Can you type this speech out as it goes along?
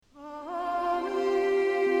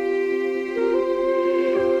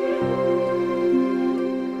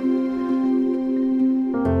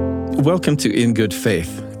Welcome to In Good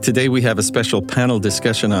Faith. Today we have a special panel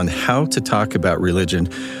discussion on how to talk about religion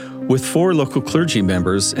with 4 local clergy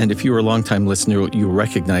members. And if you are a longtime listener, you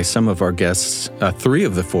recognize some of our guests, 3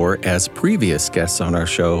 of the 4, as previous guests on our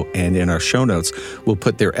show. And in our show notes, we'll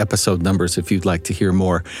put their episode numbers if you'd like to hear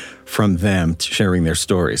more from them sharing their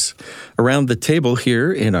stories. Around the table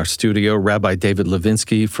here in our studio, Rabbi David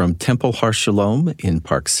Levinsky from Temple Har Shalom in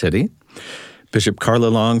Park City, Bishop Carla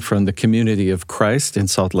Long from the Community of Christ in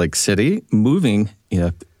Salt Lake City, moving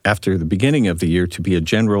after the beginning of the year to be a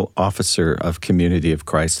general officer of Community of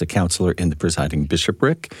Christ, a counselor in the presiding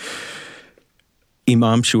bishopric.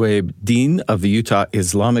 Imam Shuaib Dean of the Utah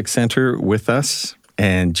Islamic Center with us,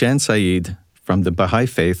 and Jan Saeed from the Baha'i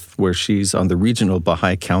Faith, where she's on the Regional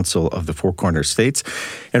Baha'i Council of the Four Corner States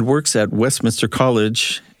and works at Westminster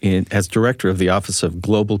College as director of the Office of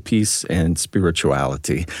Global Peace and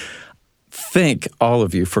Spirituality. Thank all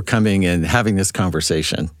of you for coming and having this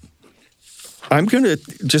conversation. I'm going to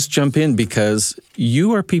just jump in because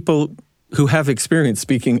you are people who have experience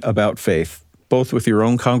speaking about faith, both with your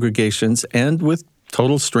own congregations and with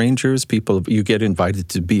total strangers, people you get invited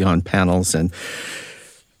to be on panels. And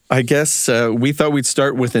I guess we thought we'd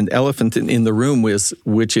start with an elephant in the room,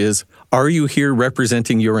 which is, are you here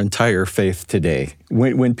representing your entire faith today?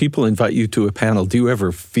 When people invite you to a panel, do you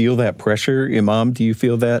ever feel that pressure? Imam, do you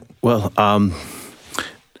feel that? Well,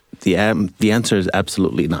 the answer is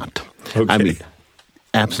absolutely not. Okay. I mean,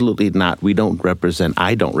 absolutely not. I don't represent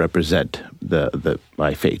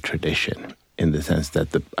my faith tradition in the sense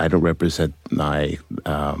that I don't represent the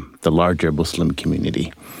larger Muslim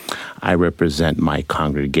community. I represent my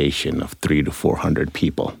congregation of 300 to 400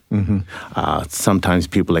 people. Mm-hmm. Sometimes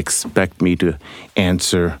people expect me to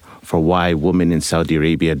answer for why women in Saudi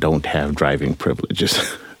Arabia don't have driving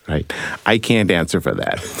privileges. Right? I can't answer for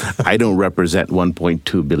that. I don't represent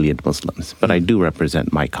 1.2 billion Muslims, but I do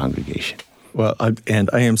represent my congregation. Well, and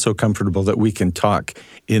I am so comfortable that we can talk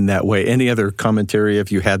in that way. Any other commentary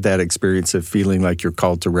if you had that experience of feeling like you're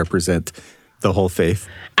called to represent the whole faith?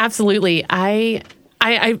 Absolutely.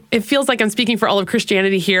 It feels like I'm speaking for all of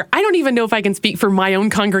Christianity here. I don't even know if I can speak for my own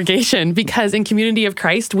congregation because in Community of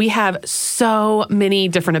Christ, we have so many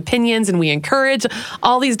different opinions and we encourage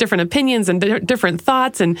all these different opinions and different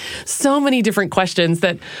thoughts and so many different questions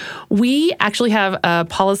that we actually have a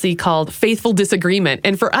policy called faithful disagreement.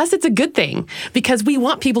 And for us, it's a good thing because we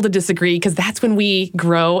want people to disagree because that's when we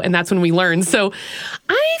grow and that's when we learn. So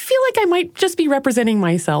I feel like I might just be representing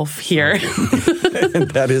myself here. And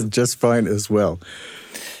that is just fine as well.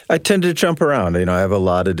 I tend to jump around. I have a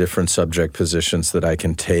lot of different subject positions that I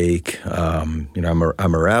can take. I'm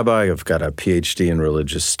a rabbi. I've got a PhD in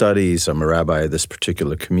religious studies. I'm a rabbi of this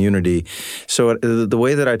particular community. So the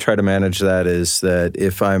way that I try to manage that is that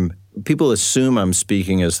people assume I'm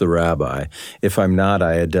speaking as the rabbi. If I'm not,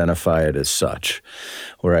 I identify it as such,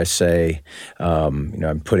 where I say,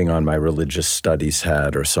 I'm putting on my religious studies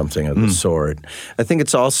hat or something of the sort. I think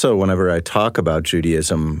it's also, whenever I talk about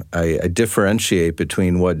Judaism, I differentiate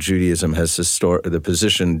between what Judaism has the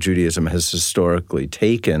position Judaism has historically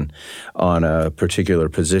taken on a particular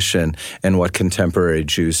position and what contemporary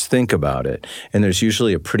Jews think about it. And there's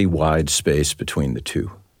usually a pretty wide space between the two.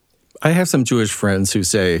 I have some Jewish friends who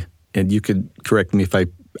say, and you could correct me if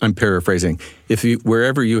I'm paraphrasing,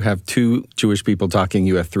 wherever you have 2 Jewish people talking,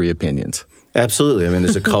 you have 3 opinions. Absolutely. I mean,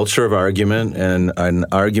 there's a culture of argument, and an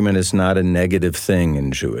argument is not a negative thing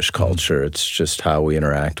in Jewish culture. It's just how we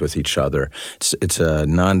interact with each other. It's a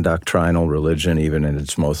non-doctrinal religion, even in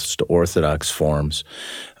its most orthodox forms.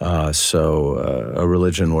 So a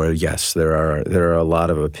religion where, yes, there are a lot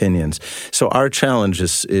of opinions. So our challenge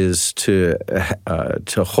is to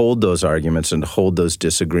hold those arguments and to hold those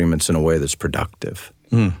disagreements in a way that's productive.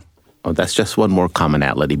 Mm. Oh, that's just one more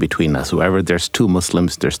commonality between us. Whoever there's 2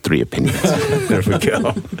 Muslims, there's 3 opinions. There we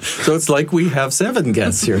go. So it's like we have 7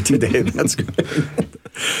 guests here today. That's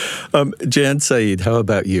great. Jan Saeed, how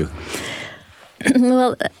about you?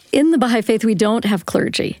 Well, in the Baha'i Faith, we don't have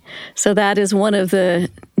clergy. So that is one of the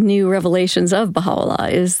new revelations of Baha'u'llah,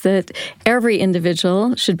 is that every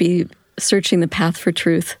individual should be searching the path for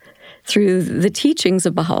truth through the teachings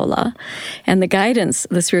of Baha'u'llah and the guidance,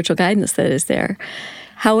 the spiritual guidance that is there.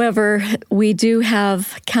 However, we do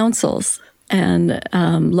have councils and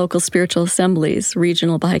local spiritual assemblies,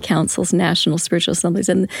 regional Baha'i councils, national spiritual assemblies,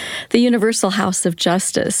 and the Universal House of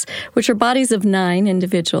Justice, which are bodies of 9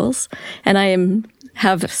 individuals. And I am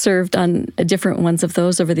have served on different ones of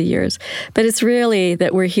those over the years. But it's really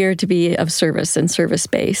that we're here to be of service, and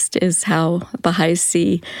service-based is how Baha'is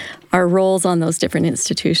see our roles on those different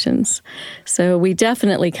institutions. So we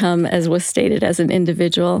definitely come, as was stated, as an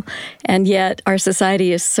individual, and yet our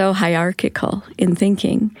society is so hierarchical in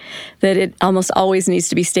thinking that it almost always needs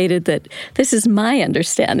to be stated that this is my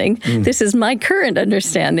understanding, this is my current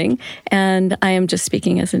understanding, and I am just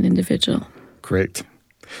speaking as an individual. Great.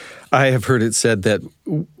 I have heard it said that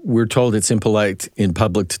we're told it's impolite in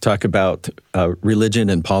public to talk about religion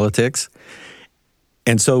and politics.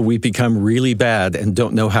 And so we become really bad and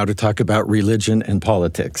don't know how to talk about religion and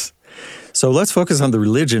politics. So let's focus on the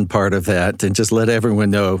religion part of that and just let everyone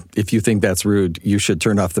know, if you think that's rude, you should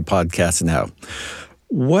turn off the podcast now.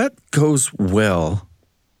 What goes well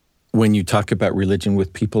when you talk about religion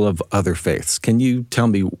with people of other faiths? Can you tell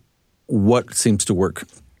me what seems to work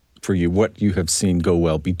for you, what you have seen go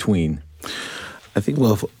well between? I think,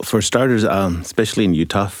 well, for starters, especially in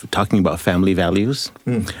Utah, talking about family values,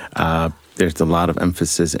 there's a lot of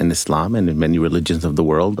emphasis in Islam and in many religions of the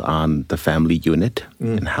world on the family unit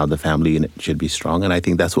and how the family unit should be strong. And I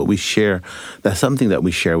think that's what we share. That's something that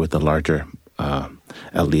we share with the larger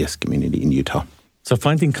LDS community in Utah. So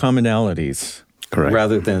finding commonalities. Correct.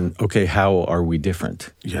 Rather than, okay, how are we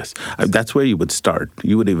different? Yes. That's where you would start.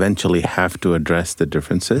 You would eventually have to address the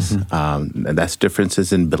differences. And that's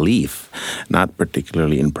differences in belief, not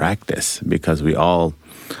particularly in practice, because we all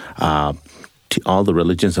the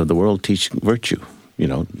religions of the world teach virtue.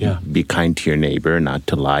 Be kind to your neighbor, not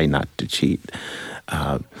to lie, not to cheat.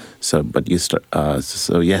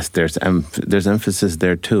 Yes, there's emphasis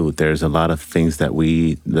there too. There's a lot of things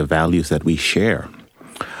the values that we share.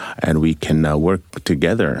 And we can work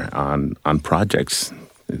together on projects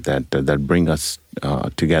that bring us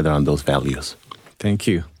together on those values. Thank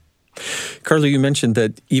you. Carla, you mentioned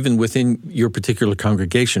that even within your particular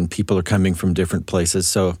congregation, people are coming from different places.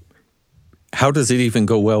 So how does it even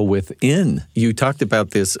go well within? You talked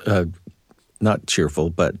about this, not cheerful,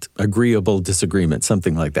 but agreeable disagreement,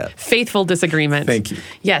 something like that. Faithful disagreement. Thank you.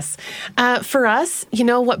 Yes. For us,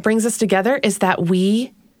 what brings us together is that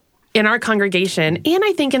we, in our congregation, and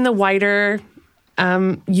I think in the wider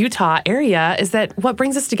Utah area, is that what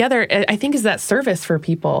brings us together, I think, is that service for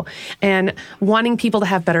people and wanting people to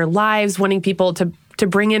have better lives, wanting people to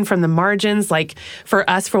bring in from the margins. Like for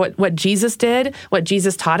us, for what Jesus did, what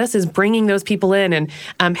Jesus taught us is bringing those people in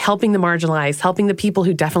and helping the marginalized, helping the people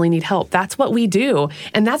who definitely need help. That's what we do.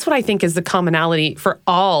 And that's what I think is the commonality for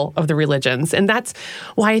all of the religions. And that's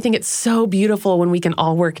why I think it's so beautiful when we can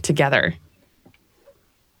all work together.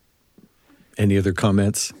 Any other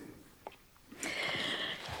comments?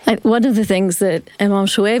 One of the things that Imam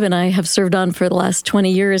Shoaib and I have served on for the last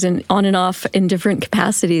 20 years and on and off in different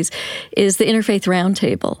capacities is the Interfaith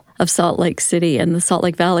Roundtable of Salt Lake City and the Salt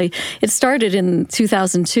Lake Valley. It started in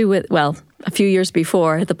 2002 a few years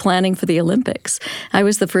before, the planning for the Olympics. I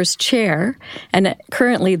was the first chair and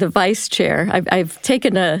currently the vice chair. I've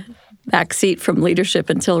taken a back seat from leadership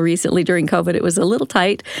until recently. During COVID, it was a little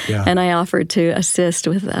tight, and I offered to assist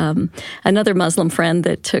with another Muslim friend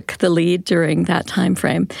that took the lead during that time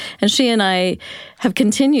frame. And she and I have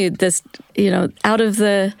continued this, out of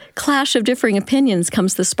the clash of differing opinions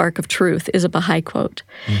comes the spark of truth, is a Baha'i quote.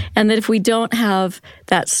 And that if we don't have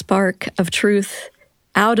that spark of truth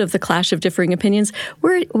out of the clash of differing opinions,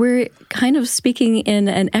 we're kind of speaking in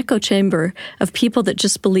an echo chamber of people that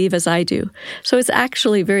just believe as I do. So it's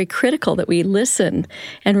actually very critical that we listen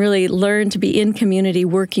and really learn to be in community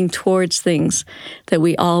working towards things that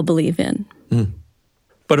we all believe in.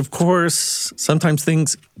 But of course, sometimes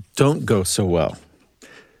things don't go so well.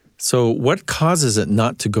 So what causes it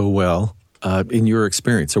not to go well in your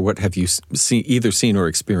experience, or what have you either seen or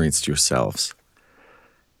experienced yourselves?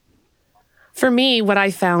 For me, what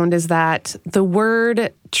I found is that the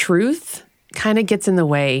word truth kind of gets in the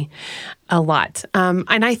way a lot.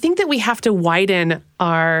 And I think that we have to widen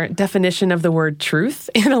our definition of the word truth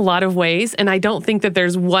in a lot of ways. And I don't think that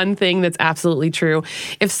there's one thing that's absolutely true.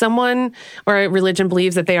 If someone or a religion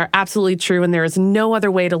believes that they are absolutely true and there is no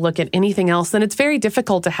other way to look at anything else, then it's very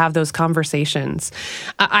difficult to have those conversations,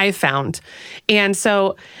 I've found. And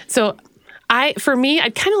so for me,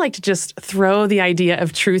 I'd kind of like to just throw the idea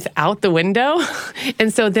of truth out the window.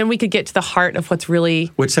 And so then we could get to the heart of what's really...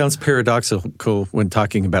 Which sounds paradoxical when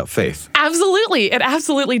talking about faith. Absolutely. It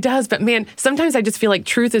absolutely does. But man, sometimes I just feel like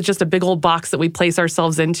truth is just a big old box that we place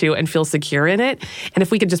ourselves into and feel secure in it. And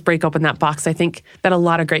if we could just break open that box, I think that a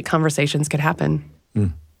lot of great conversations could happen.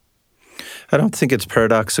 I don't think it's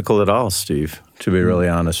paradoxical at all, Steve, to be really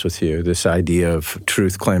honest with you. This idea of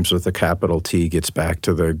truth claims with a capital T gets back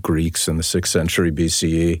to the Greeks in the 6th century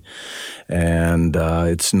BCE, and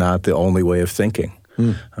it's not the only way of thinking.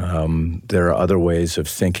 There are other ways of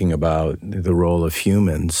thinking about the role of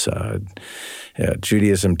humans.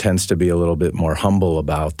 Judaism tends to be a little bit more humble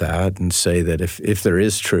about that and say that if there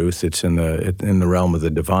is truth, it's in the realm of the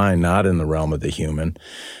divine, not in the realm of the human,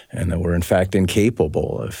 and that we're in fact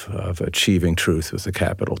incapable of achieving truth with a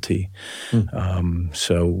capital T.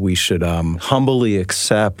 So we should humbly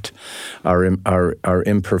accept our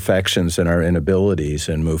imperfections and our inabilities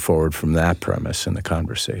and move forward from that premise in the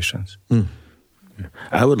conversations.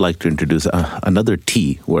 I would like to introduce another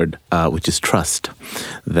T word, which is trust.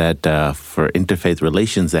 That for interfaith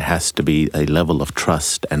relations, there has to be a level of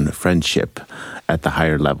trust and friendship at the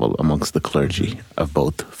higher level amongst the clergy of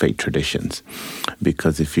both faith traditions.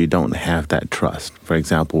 Because if you don't have that trust, for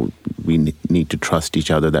example, we need to trust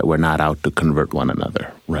each other that we're not out to convert one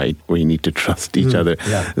another, right? We need to trust each other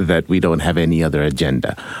that we don't have any other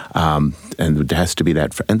agenda. And there has to be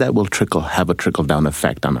that, and that will have a trickle-down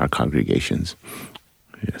effect on our congregations.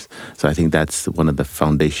 Yes. So I think that's one of the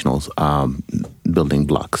foundational building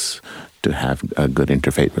blocks to have good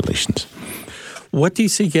interfaith relations. What do you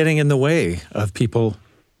see getting in the way of people,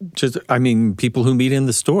 people who meet in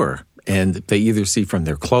the store and they either see from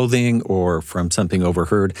their clothing or from something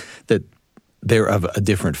overheard that they're of a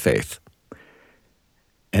different faith?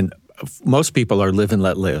 And most people are live and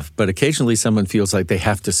let live, but occasionally someone feels like they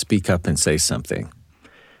have to speak up and say something.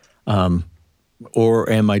 Or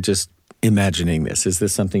am I just imagining this? Is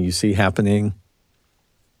this something you see happening?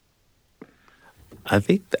 I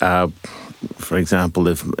think, for example,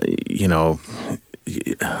 if,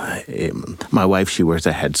 my wife, she wears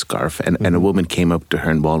a headscarf, and a woman came up to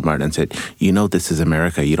her in Walmart and said, this is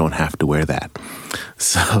America, you don't have to wear that.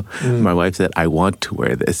 So my wife said, I want to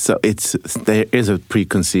wear this. So there is a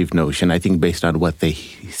preconceived notion, I think, based on what they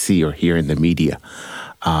see or hear in the media.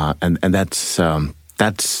 And that's a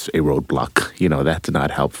roadblock. That's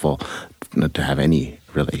not helpful to have any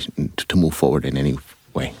relation, to move forward in any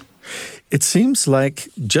way. It seems like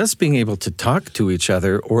just being able to talk to each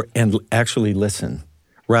other and actually listen,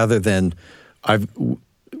 rather than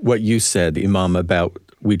what you said, Imam, about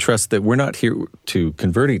we trust that we're not here to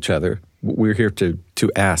convert each other. We're here to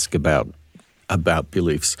ask about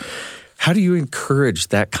beliefs. How do you encourage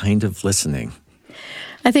that kind of listening?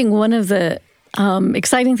 I think one of the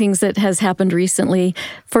exciting things that has happened recently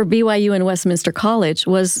for BYU and Westminster College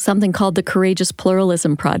was something called the Courageous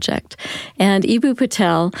Pluralism Project. And Eboo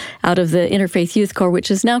Patel, out of the Interfaith Youth Corps, which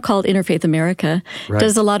is now called Interfaith America,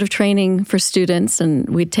 does a lot of training for students, and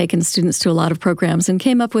we'd taken students to a lot of programs and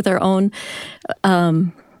came up with our own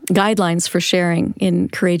guidelines for sharing in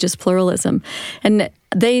courageous pluralism. And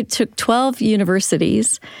they took 12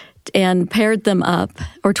 universities and paired them up,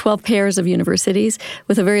 or 12 pairs of universities,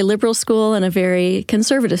 with a very liberal school and a very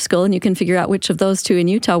conservative school, and you can figure out which of those two in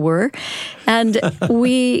Utah were. And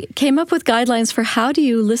we came up with guidelines for how do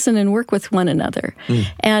you listen and work with one another.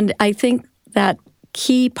 And I think that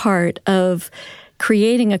key part of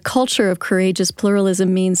creating a culture of courageous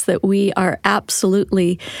pluralism means that we are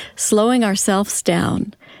absolutely slowing ourselves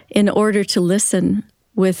down in order to listen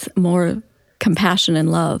with more compassion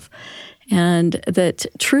and love. And that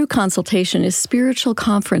true consultation is spiritual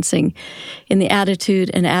conferencing in the attitude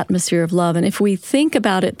and atmosphere of love. And if we think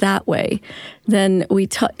about it that way, then we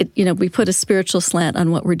put a spiritual slant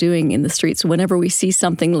on what we're doing in the streets. Whenever we see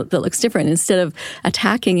something that looks different, instead of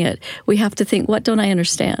attacking it, we have to think, what don't I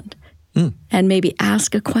understand? And maybe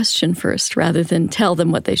ask a question first rather than tell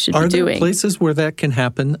them what they should be doing. Are there places where that can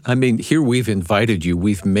happen? I mean, here we've invited you.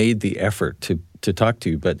 We've made the effort to talk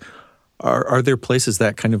to you, but are there places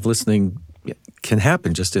that kind of listening can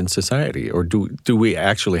happen just in society, or do we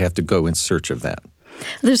actually have to go in search of that?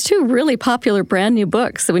 There's two really popular brand new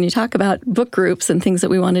books when you talk about book groups and things that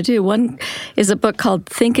we want to do. One is a book called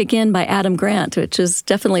Think Again by Adam Grant, which is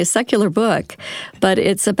definitely a secular book, but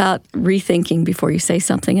it's about rethinking before you say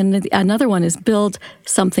something. And another one is Build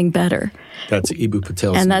Something Better. That's Eboo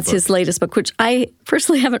Patel's And that's book. his latest book, which I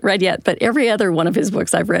personally haven't read yet, but every other one of his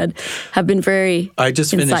books I've read have been very insightful. I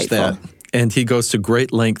just finished that, and he goes to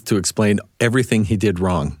great length to explain everything he did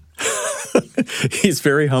wrong. He's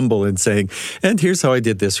very humble in saying, and here's how I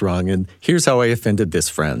did this wrong, and here's how I offended this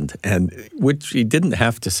friend, and which he didn't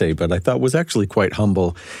have to say, but I thought was actually quite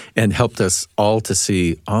humble and helped us all to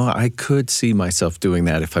see, I could see myself doing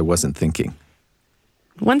that if I wasn't thinking.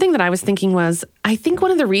 One thing that I was thinking was, I think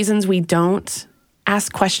one of the reasons we don't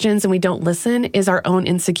ask questions and we don't listen is our own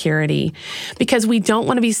insecurity, because we don't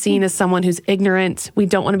want to be seen as someone who's ignorant. We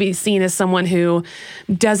don't want to be seen as someone who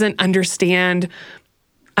doesn't understand,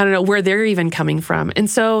 I don't know, where they're even coming from. And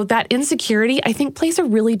so that insecurity, I think, plays a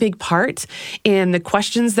really big part in the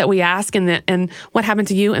questions that we ask and what happened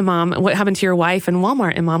to you, Imam, what happened to your wife in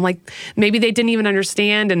Walmart, Imam. Like, maybe they didn't even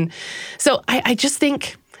understand. And so I just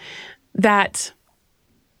think that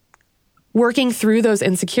working through those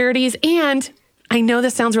insecurities, and I know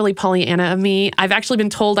this sounds really Pollyanna of me. I've actually been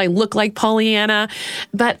told I look like Pollyanna,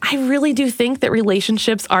 but I really do think that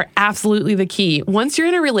relationships are absolutely the key. Once you're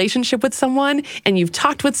in a relationship with someone and you've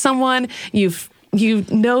talked with someone, you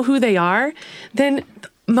know who they are, then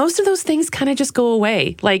most of those things kind of just go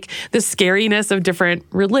away. Like the scariness of different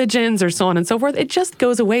religions or so on and so forth, it just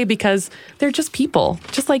goes away because they're just people,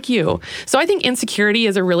 just like you. So I think insecurity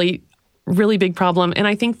is a really, really big problem. And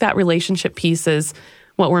I think that relationship piece is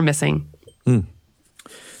what we're missing. Mm.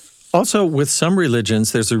 Also, with some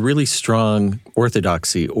religions, there's a really strong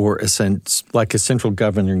orthodoxy or a sense, like a central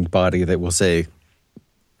governing body that will say,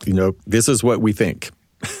 this is what we think.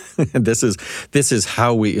 This is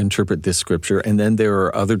how we interpret this scripture. And then there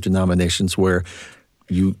are other denominations where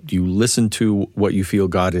you listen to what you feel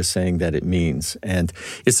God is saying that it means. And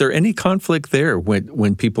is there any conflict there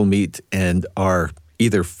when people meet and are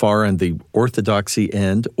either far on the orthodoxy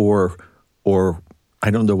end or I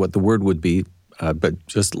don't know what the word would be, but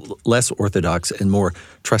just less orthodox and more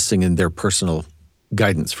trusting in their personal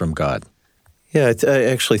guidance from God? Yeah, I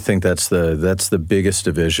actually think that's the biggest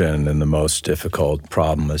division and the most difficult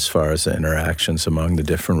problem as far as the interactions among the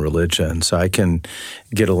different religions. I can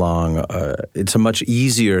get along. It's a much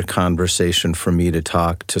easier conversation for me to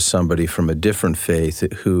talk to somebody from a different faith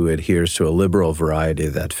who adheres to a liberal variety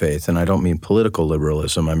of that faith. And I don't mean political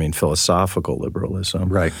liberalism. I mean philosophical liberalism.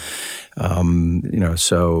 Right.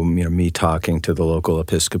 Me talking to the local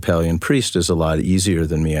Episcopalian priest is a lot easier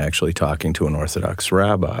than me actually talking to an Orthodox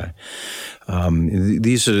rabbi.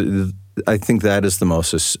 I think that is the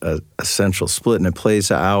most essential split, and it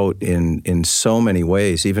plays out in so many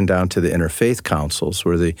ways, even down to the interfaith councils,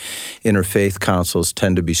 where the interfaith councils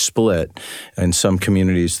tend to be split. In some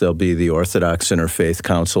communities, there'll be the Orthodox Interfaith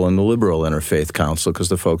Council and the Liberal Interfaith Council, because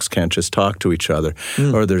the folks can't just talk to each other.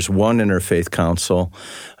 Or there's one interfaith council,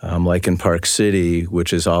 like in Park City,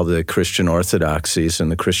 which is all the Christian orthodoxies,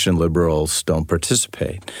 and the Christian liberals don't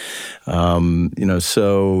participate.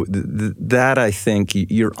 That I think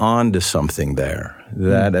you're on to something there.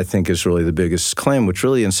 That I think is really the biggest claim, which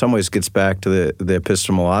really in some ways gets back to the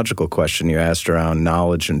epistemological question you asked around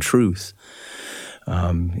knowledge and truth.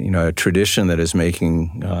 A tradition that is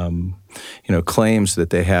making, claims that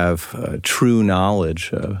they have true knowledge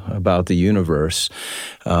about the universe.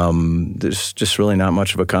 There's just really not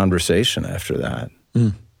much of a conversation after that.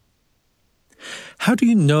 Mm. How do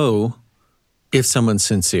you know if someone's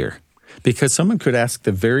sincere? Because someone could ask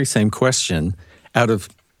the very same question out of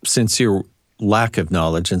sincere lack of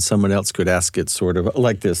knowledge, and someone else could ask it sort of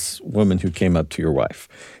like this woman who came up to your wife,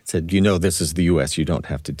 said, this is the U.S., you don't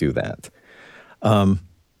have to do that.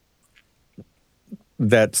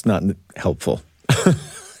 That's not helpful.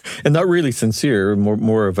 And not really sincere,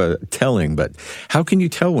 more of a telling, but how can you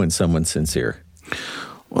tell when someone's sincere?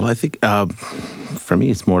 Well, I think for me,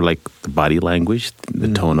 it's more like the body language,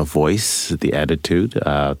 the tone of voice, the attitude.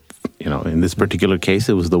 In this particular case,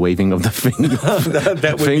 it was the waving of the finger,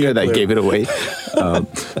 that gave it away.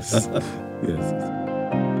 Yes.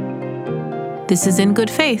 This is In Good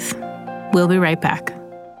Faith. We'll be right back.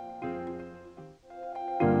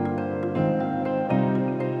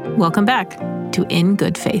 Welcome back to In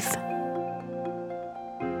Good Faith.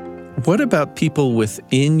 What about people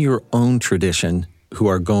within your own tradition who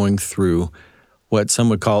are going through what some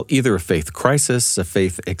would call either a faith crisis, a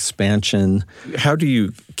faith expansion? How do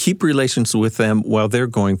you keep relations with them while they're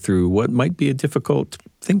going through what might be a difficult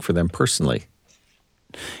thing for them personally?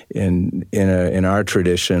 In our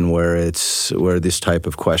tradition, where this type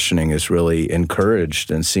of questioning is really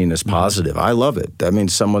encouraged and seen as positive, I love it. That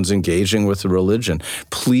means someone's engaging with the religion.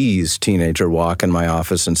 Please, teenager, walk in my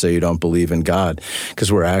office and say you don't believe in God,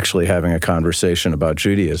 because we're actually having a conversation about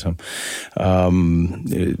Judaism.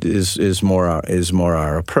 It is more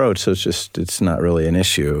our approach. So it's not really an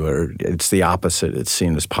issue, or it's the opposite. It's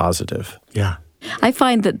seen as positive. Yeah. I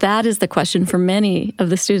find that is the question for many of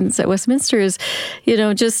the students at Westminster is,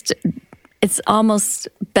 it's almost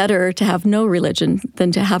better to have no religion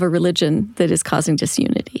than to have a religion that is causing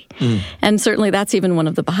disunity. And certainly that's even one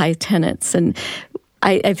of the Baha'i tenets. And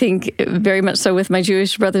I think very much so with my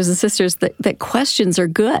Jewish brothers and sisters that questions are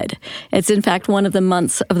good. It's in fact one of the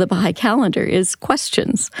months of the Baha'i calendar is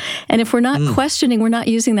questions. And if we're not questioning, we're not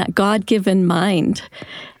using that God-given mind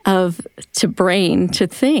to brain to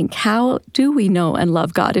think, how do we know and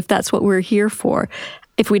love God if that's what we're here for,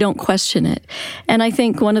 if we don't question it? And I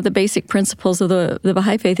think one of the basic principles of the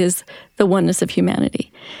Baha'i faith is the oneness of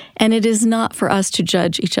humanity. And it is not for us to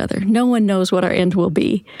judge each other. No one knows what our end will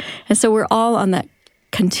be. And so we're all on that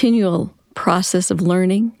continual process of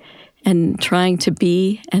learning and trying to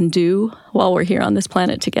be and do while we're here on this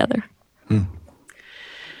planet together.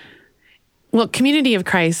 Well, Community of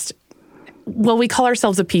Christ, we call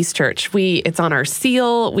ourselves a peace church. It's on our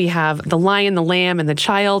seal. We have the lion, the lamb, and the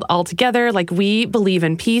child all together. Like, we believe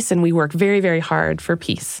in peace, and we work very, very hard for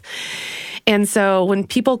peace. And so when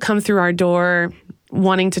people come through our door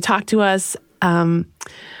wanting to talk to us, I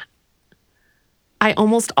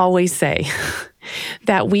almost always say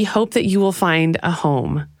that we hope that you will find a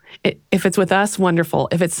home. If it's with us, wonderful.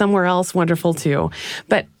 If it's somewhere else, wonderful too.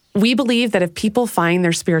 But we believe that if people find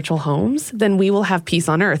their spiritual homes, then we will have peace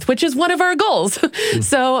on earth, which is one of our goals.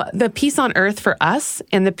 So the peace on earth for us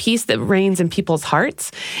and the peace that reigns in people's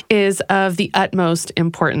hearts is of the utmost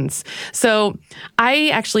importance. So I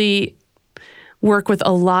actually work with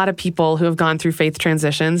a lot of people who have gone through faith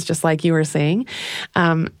transitions, just like you were saying.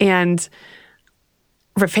 And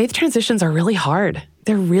faith transitions are really hard.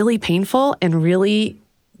 They're really painful and really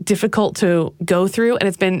difficult to go through.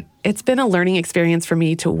 And it's been a learning experience for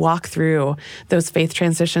me to walk through those faith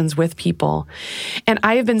transitions with people. And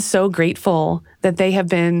I have been so grateful that they have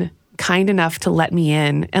been kind enough to let me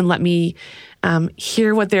in and let me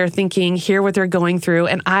hear what they're thinking, hear what they're going through.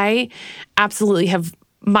 And I absolutely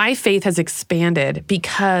my faith has expanded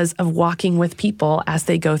because of walking with people as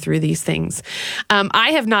they go through these things.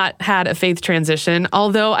 I have not had a faith transition,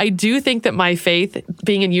 although I do think that my faith,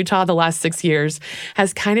 being in Utah the last 6 years,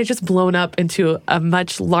 has kind of just blown up into a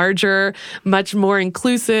much larger, much more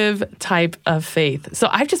inclusive type of faith. So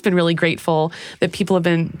I've just been really grateful that people have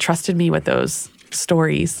been trusted me with those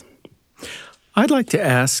stories. I'd like to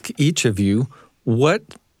ask each of you what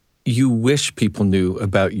you wish people knew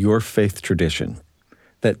about your faith tradition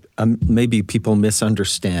that maybe people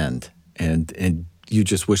misunderstand, and you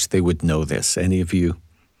just wish they would know this. Any of you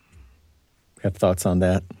have thoughts on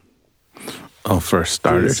that? Oh, for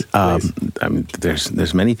starters, Please.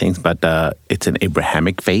 There's many things, but it's an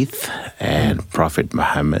Abrahamic faith, and Prophet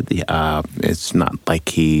Muhammad. It's not like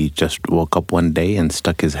he just woke up one day and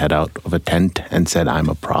stuck his head out of a tent and said, "I'm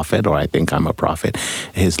a prophet," or "I think I'm a prophet."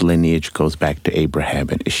 His lineage goes back to Abraham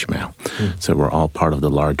and Ishmael, so we're all part of the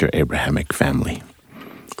larger Abrahamic family.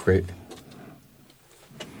 Great.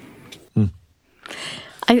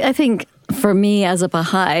 I think for me as a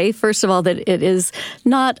Baha'i, first of all, that it is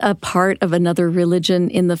not a part of another religion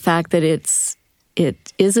in the fact that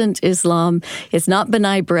it isn't Islam. It's not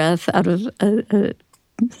B'nai B'rith out of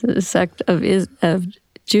a sect of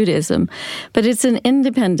Judaism, but it's an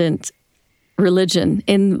independent religion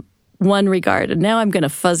in one regard. And now I'm going to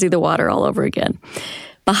fuzzy the water all over again.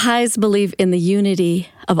 Baha'is believe in the unity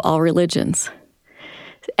of all religions.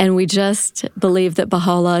 And we just believe that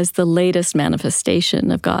Baha'u'llah is the latest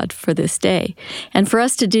manifestation of God for this day. And for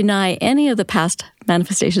us to deny any of the past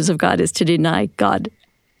manifestations of God is to deny God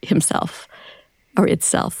himself or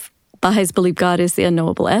itself. Baha'is believe God is the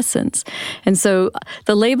unknowable essence. And so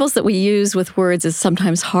the labels that we use with words is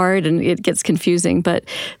sometimes hard and it gets confusing, but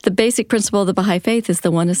the basic principle of the Baha'i faith is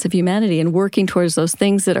the oneness of humanity and working towards those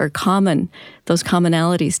things that are common, those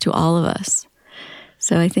commonalities to all of us.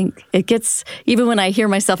 So I think it gets, even when I hear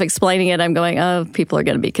myself explaining it, I'm going, oh, people are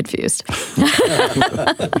going to be confused.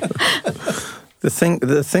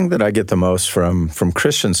 The thing that I get the most from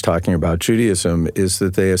Christians talking about Judaism is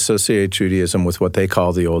that they associate Judaism with what they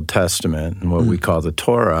call the Old Testament and what we call the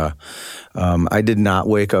Torah. I did not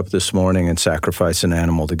wake up this morning and sacrifice an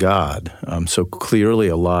animal to God. So clearly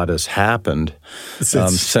a lot has happened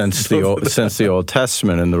since the Old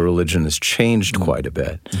Testament, and the religion has changed quite a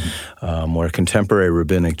bit. Where contemporary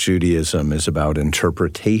rabbinic Judaism is about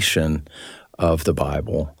interpretation of the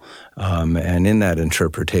Bible, and in that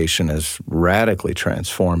interpretation has radically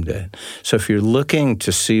transformed it. So if you're looking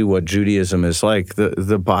to see what Judaism is like,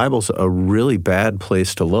 the Bible's a really bad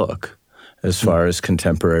place to look as far as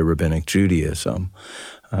contemporary rabbinic Judaism.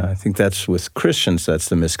 I think that's, with Christians, that's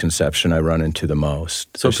the misconception I run into the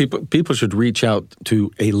most. So people should reach out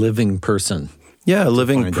to a living person. Yeah, a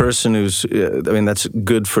living person who's, that's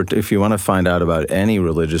good for, if you want to find out about any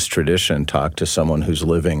religious tradition, talk to someone who's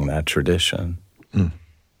living that tradition.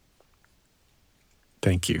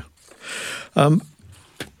 Thank you.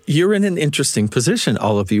 You're in an interesting position,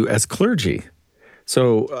 all of you, as clergy.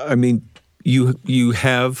 So, I mean, you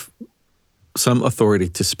have some authority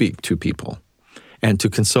to speak to people and to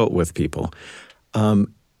consult with people. In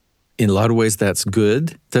a lot of ways, that's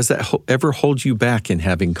good. Does that ever hold you back in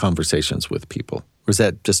having conversations with people? Or is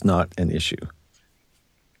that just not an issue?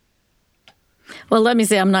 Well, let me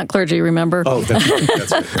say I'm not clergy, remember? Oh, that's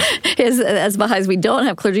right. As Baha'is, we don't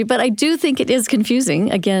have clergy, but I do think it is confusing,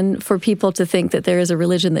 again, for people to think that there is a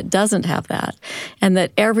religion that doesn't have that, and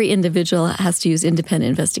that every individual has to use independent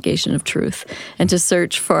investigation of truth and to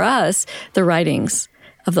search for us the writings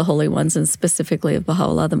of the holy ones, and specifically of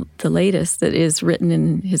Baha'u'llah, the latest that is written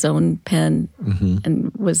in his own pen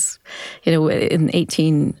and was, in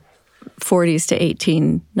 1840s to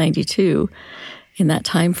 1892 in that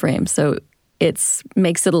time frame. So it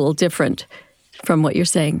makes it a little different from what you're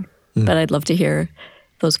saying. But I'd love to hear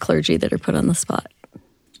those clergy that are put on the spot.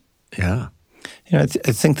 Yeah. I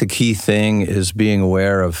think the key thing is being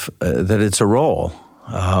aware of that it's a role.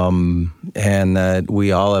 And that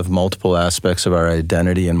we all have multiple aspects of our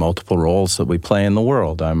identity and multiple roles that we play in the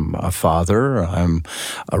world. I'm a father, I'm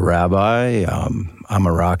a rabbi, I'm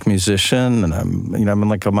a rock musician, and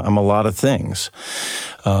I'm a lot of things.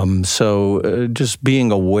 So just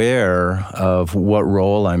being aware of what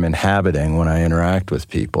role I'm inhabiting when I interact with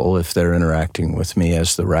people. If they're interacting with me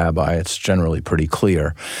as the rabbi, it's generally pretty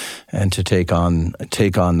clear, and to take on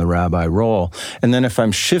the rabbi role. And then if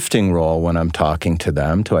I'm shifting role when I'm talking to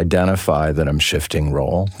them, to identify that I'm shifting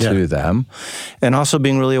role to them, and also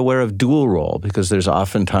being really aware of dual role, because there's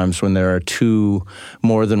often times when there are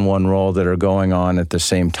more than one role that are going on at the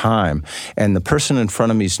same time, and the person in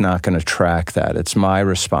front of me is not going to track that. It's my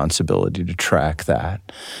responsibility to track that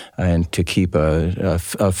and to keep a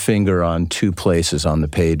finger on two places on the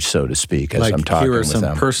page, so to speak, as I'm talking with them. Here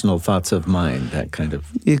are some personal thoughts of mine, that kind of.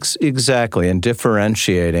 Exactly, and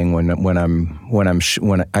differentiating when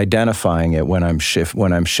identifying it when I'm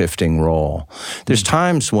shifting role. There's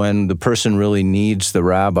times when the person really needs the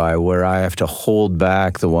rabbi where I have to hold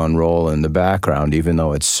back the one role in the background, even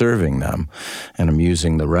though it's serving them, and I'm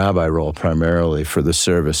using the rabbi role primarily for the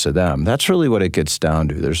service of them. That's really what it gets down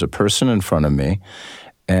to. There's a person in front of me,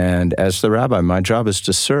 and as the rabbi, my job is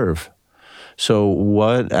to serve. So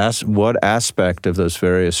what aspect of those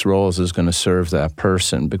various roles is going to serve that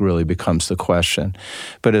person really becomes the question.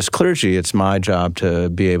 But as clergy, it's my job to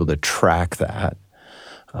be able to track that.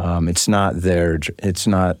 It's not the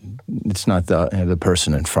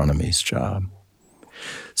person in front of me's job.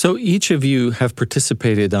 So each of you have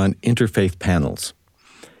participated on interfaith panels,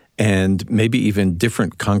 and maybe even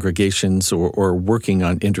different congregations or working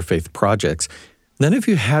on interfaith projects. None of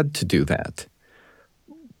you had to do that,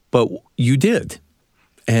 but you did.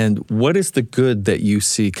 And what is the good that you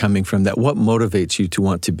see coming from that? What motivates you to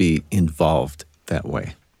want to be involved that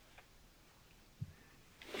way?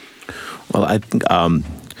 Well, I think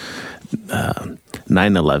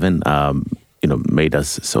 9/11, made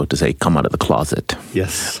us, so to say, come out of the closet.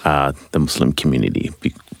 Yes. The Muslim community.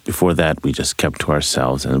 Before that, we just kept to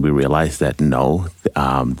ourselves, and we realized that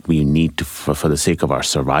we need to, for the sake of our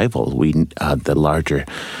survival, the larger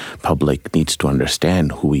public needs to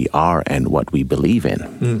understand who we are and what we believe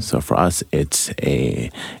in. So for us, it's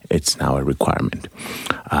now a requirement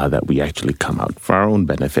that we actually come out for our own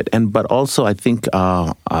benefit. But also, I think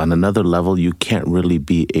on another level, you can't really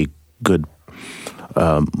be a good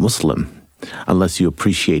Muslim unless you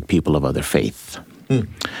appreciate people of other faith.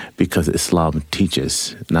 Because Islam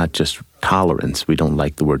teaches not just tolerance, we don't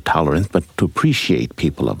like the word tolerance, but to appreciate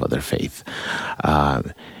people of other faith.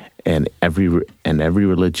 And every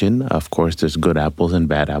religion, of course, there's good apples and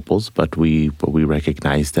bad apples, but we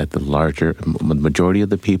recognize that the majority of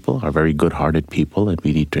the people are very good-hearted people, and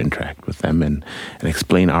we need to interact with them and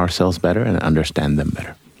explain ourselves better and understand them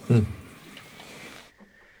better.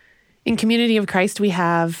 In Community of Christ, we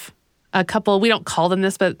have a couple, we don't call them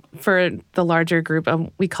this, but for the larger group,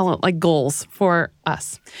 we call it like goals for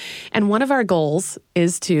us. And one of our goals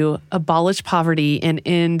is to abolish poverty and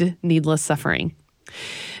end needless suffering.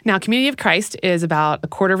 Now, Community of Christ is about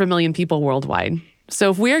 250,000 people worldwide.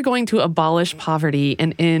 So if we're going to abolish poverty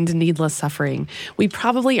and end needless suffering, we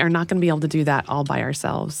probably are not going to be able to do that all by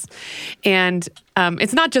ourselves. And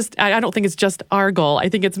it's not just, I don't think it's just our goal. I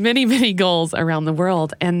think it's many, many goals around the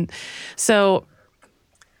world. And so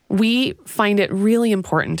we find it really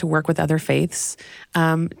important to work with other faiths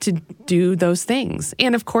to do those things.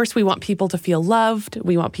 And of course, we want people to feel loved.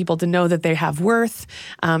 We want people to know that they have worth.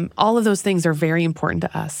 All of those things are very important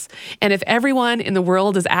to us. And if everyone in the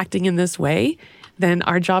world is acting in this way, then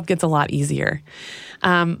our job gets a lot easier.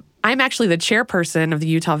 I'm actually the chairperson of the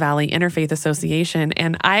Utah Valley Interfaith Association,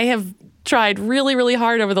 and I have tried really, really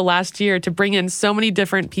hard over the last year to bring in so many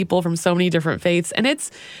different people from so many different faiths, and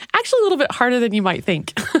it's actually a little bit harder than you might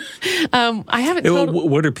think. I haven't.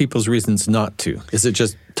 What are people's reasons not to? Is it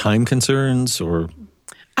just time concerns, or?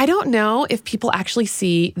 I don't know if people actually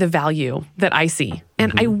see the value that I see,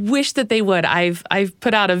 and I wish that they would. I've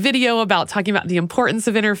put out a video about talking about the importance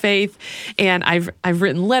of interfaith, and I've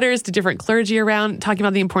written letters to different clergy around talking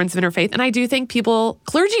about the importance of interfaith. And I do think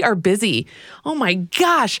clergy are busy. Oh my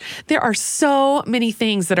gosh, there are so many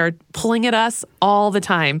things that are pulling at us all the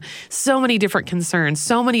time. So many different concerns,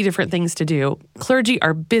 so many different things to do. Clergy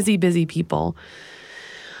are busy, busy people.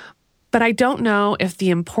 But I don't know if the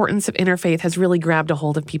importance of interfaith has really grabbed a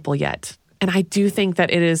hold of people yet. And I do think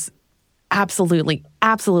that it is absolutely,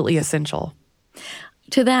 absolutely essential.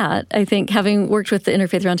 To that, I think, having worked with the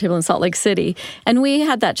Interfaith Roundtable in Salt Lake City, and we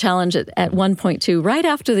had that challenge at one point too, right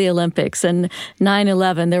after the Olympics and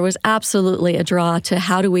 9/11, there was absolutely a draw to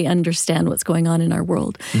how do we understand what's going on in our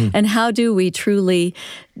world? And how do we truly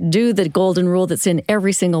do the golden rule that's in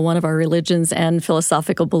every single one of our religions and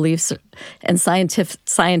philosophical beliefs? And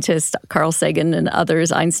scientists, Carl Sagan and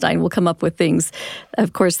others, Einstein, will come up with things.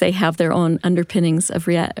 Of course, they have their own underpinnings of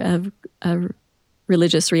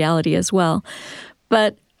religious reality as well.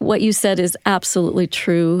 But what you said is absolutely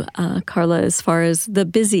true, Carla, as far as the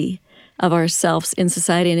busy of ourselves in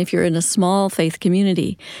society. And if you're in a small faith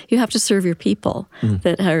community, you have to serve your people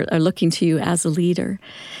that are looking to you as a leader.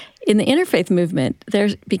 In the interfaith movement,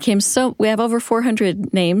 we have over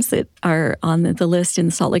 400 names that are on the list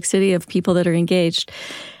in Salt Lake City of people that are engaged.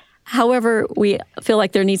 However, we feel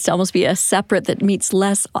like there needs to almost be a separate that meets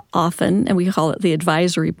less often, and we call it the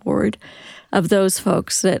advisory board, of those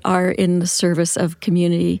folks that are in the service of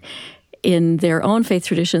community in their own faith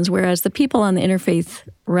traditions, whereas the people on the Interfaith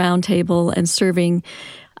Roundtable and serving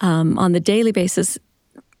on the daily basis,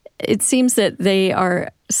 it seems that they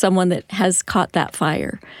are someone that has caught that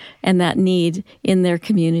fire and that need in their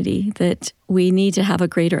community, that we need to have a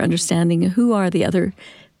greater understanding of who are the other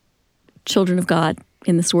children of God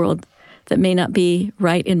in this world that may not be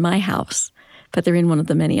right in my house, but they're in one of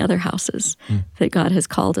the many other houses that God has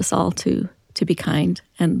called us all to be kind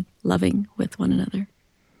and loving with one another.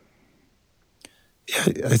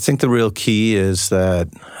 Yeah, I think the real key is that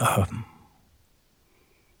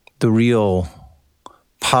the real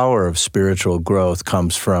power of spiritual growth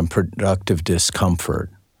comes from productive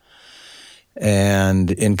discomfort.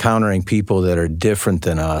 And encountering people that are different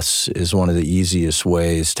than us is one of the easiest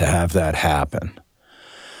ways to have that happen.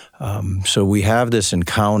 So we have this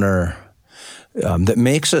encounter that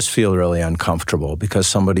makes us feel really uncomfortable because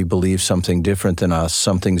somebody believes something different than us.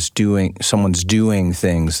 Someone's doing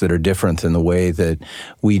things that are different than the way that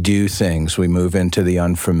we do things. We move into the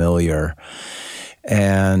unfamiliar.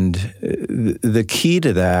 And the key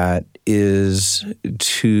to that is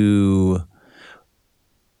to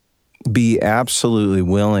be absolutely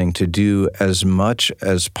willing to do as much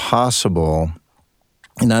as possible,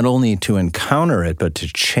 not only to encounter it, but to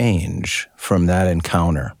change from that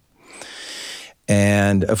encounter.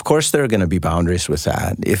 And of course, there are going to be boundaries with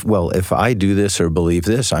that. If I do this or believe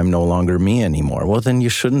this, I'm no longer me anymore. Well, then you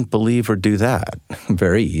shouldn't believe or do that.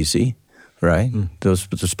 Very easy, right? Those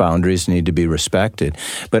boundaries need to be respected.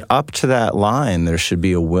 But up to that line, there should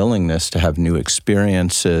be a willingness to have new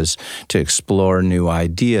experiences, to explore new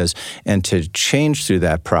ideas, and to change through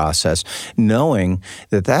that process, knowing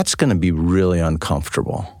that that's going to be really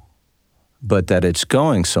uncomfortable, but that it's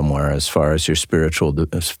going somewhere as far as your spiritual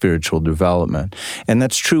development. And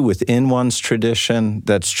that's true within one's tradition.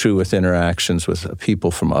 That's true with interactions with people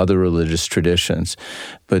from other religious traditions.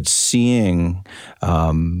 But seeing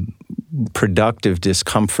productive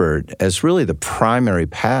discomfort as really the primary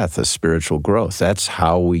path of spiritual growth. That's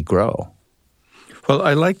how we grow. Well,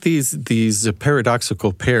 I like these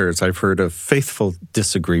paradoxical pairs. I've heard of faithful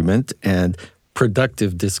disagreement and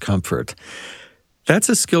productive discomfort. That's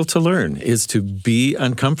a skill to learn, is to be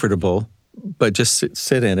uncomfortable, but just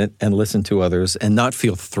sit in it and listen to others and not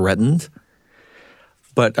feel threatened.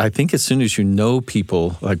 But I think as soon as you know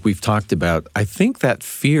people, like we've talked about, I think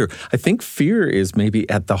fear is maybe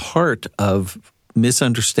at the heart of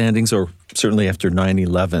misunderstandings, or certainly after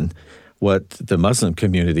 9/11, what the Muslim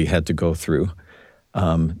community had to go through.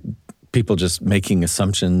 People just making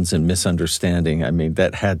assumptions and misunderstanding. I mean,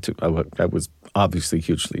 that was obviously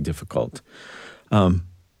hugely difficult.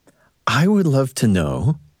 I would love to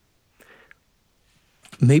know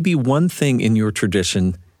maybe one thing in your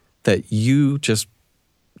tradition that you just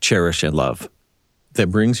cherish and love, that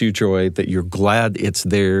brings you joy, that you're glad it's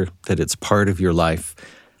there, that it's part of your life.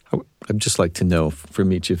 I'd just like to know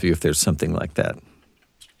from each of you if there's something like that.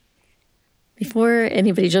 Before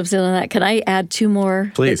anybody jumps in on that, can I add two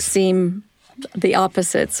more Please. that seem the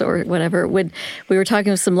opposites or whatever? When we were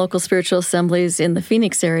talking with some local spiritual assemblies in the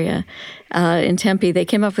Phoenix area, in Tempe, they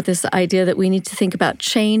came up with this idea that we need to think about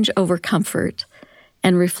change over comfort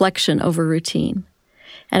and reflection over routine.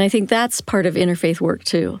 And I think that's part of interfaith work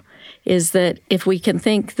too, is that if we can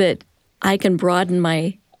think that I can broaden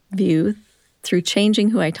my view through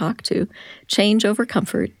changing who I talk to, change over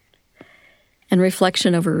comfort, and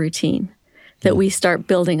reflection over routine, that we start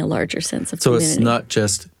building a larger sense of community. So it's not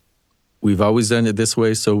just, we've always done it this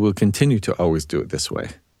way, so we'll continue to always do it this way.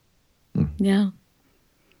 Yeah.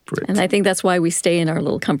 Great. And I think that's why we stay in our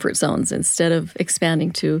little comfort zones instead of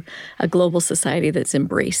expanding to a global society that's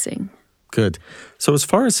embracing. Good. So as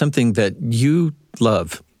far as something that you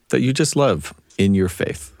love, that you just love in your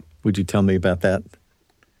faith, would you tell me about that?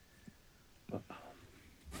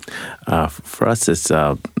 For us, it's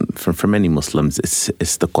for many Muslims,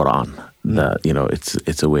 it's the Quran.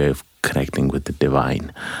 It's a way of connecting with the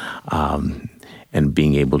divine, and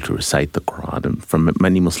being able to recite the Quran. And for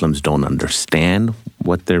many Muslims, don't understand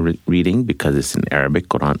what they're reading because it's in Arabic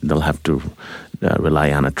Quran. They'll have to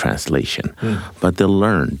rely on a translation, but they'll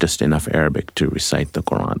learn just enough Arabic to recite the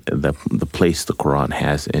Quran. The place the Quran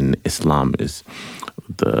has in Islam is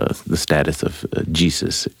the status of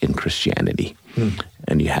Jesus in Christianity,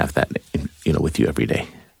 and you have that, with you every day.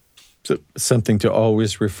 So something to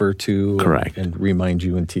always refer to. Correct. And remind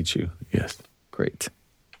you and teach you. Yes. Great.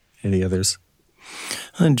 Any others?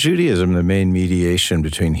 In Judaism, the main mediation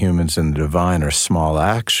between humans and the divine are small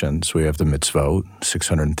actions. We have the mitzvot,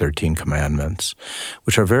 613 commandments,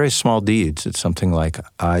 which are very small deeds. It's something like,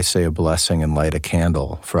 I say a blessing and light a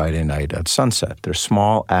candle Friday night at sunset. They're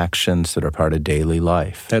small actions that are part of daily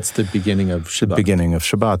life. That's the beginning of Shabbat. The beginning of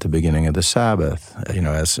Shabbat, the beginning of the Sabbath,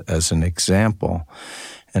 as an example.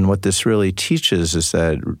 And what this really teaches is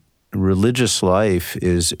that religious life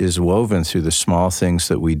is woven through the small things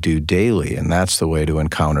that we do daily, and that's the way to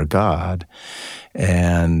encounter God.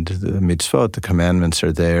 And the mitzvot, the commandments,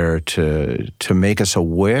 are there to make us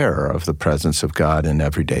aware of the presence of God in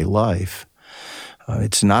everyday life.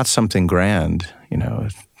 It's not something grand,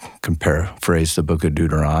 paraphrase the book of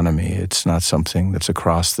Deuteronomy. It's not something that's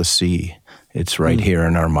across the sea. It's right here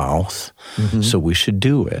in our mouth, so we should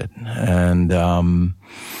do it. And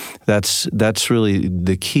that's really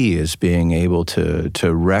the key, is being able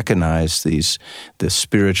to recognize the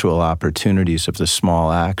spiritual opportunities of the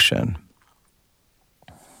small action.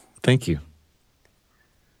 Thank you.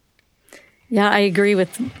 Yeah, I agree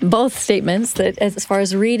with both statements, that as far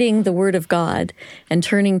as reading the Word of God and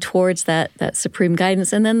turning towards that supreme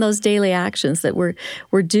guidance, and then those daily actions that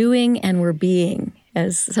we're doing and we're being.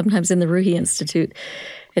 As sometimes in the Ruhi Institute,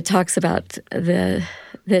 it talks about that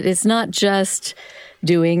it's not just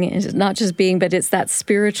doing, it's not just being, but it's that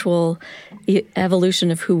spiritual evolution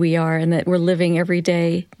of who we are, and that we're living every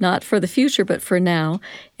day, not for the future, but for now.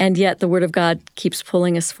 And yet the Word of God keeps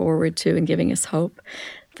pulling us forward too and giving us hope.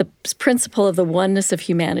 The principle of the oneness of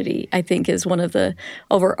humanity, I think, is one of the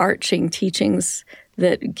overarching teachings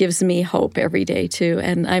that gives me hope every day too.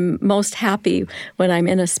 And I'm most happy when I'm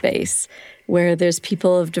in a space where there's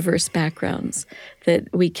people of diverse backgrounds,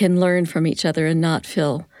 that we can learn from each other and not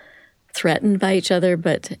feel threatened by each other,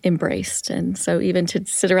 but embraced. And so even to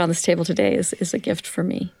sit around this table today is a gift for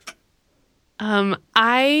me.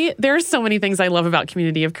 There are so many things I love about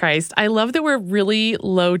Community of Christ. I love that we're really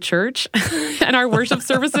low church and our worship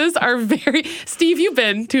services are very, Steve, you've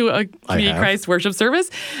been to a Community of Christ worship service.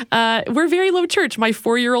 We're very low church. My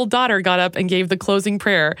 4-year-old daughter got up and gave the closing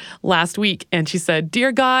prayer last week, and she said,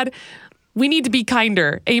 "Dear God, we need to be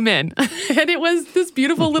kinder. Amen." And it was this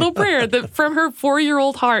beautiful little prayer that from her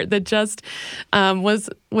 4-year-old heart that just was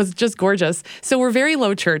just gorgeous. So we're very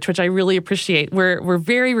low church, which I really appreciate. We're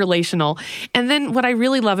very relational. And then what I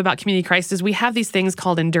really love about Community of Christ is we have these things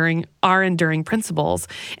called enduring principles.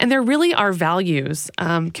 And they're really our values,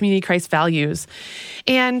 Community of Christ values.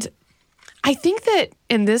 And I think that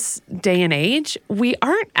in this day and age, we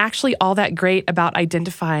aren't actually all that great about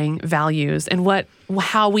identifying values and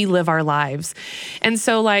how we live our lives. And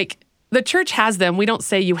so, the church has them. We don't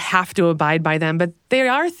say you have to abide by them, but they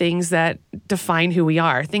are things that define who we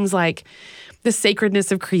are. Things like the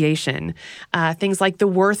sacredness of creation, things like the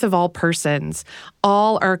worth of all persons.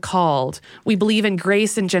 All are called. We believe in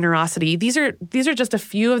grace and generosity. These are just a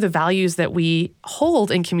few of the values that we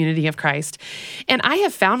hold in Community of Christ. And I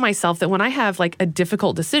have found myself that when I have a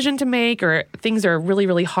difficult decision to make or things are really,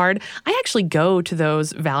 really hard, I actually go to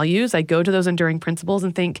those values. I go to those enduring principles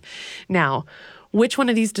and think, now, which one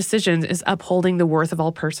of these decisions is upholding the worth of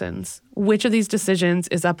all persons? Which of these decisions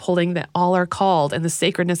is upholding that all are called and the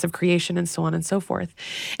sacredness of creation and so on and so forth?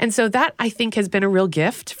 And so that, I think, has been a real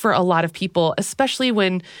gift for a lot of people, especially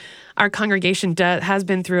when our congregation has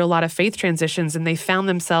been through a lot of faith transitions and they found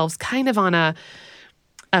themselves kind of on a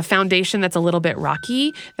foundation that's a little bit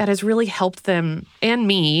rocky. That has really helped them and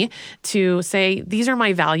me to say, these are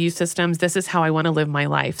my value systems. This is how I want to live my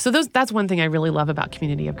life. So that's one thing I really love about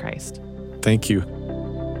Community of Christ. Thank you.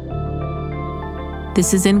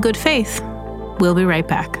 This is In Good Faith. We'll be right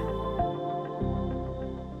back.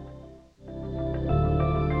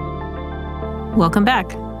 Welcome back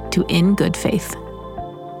to In Good Faith.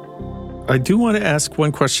 I do want to ask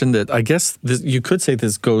one question that I guess you could say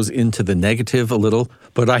this goes into the negative a little,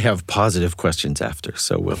 but I have positive questions after,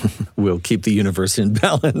 so we'll keep the universe in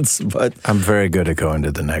balance. But I'm very good at going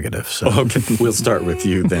to the negative. So okay, we'll start with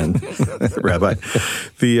you then, Rabbi.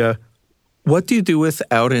 What do you do with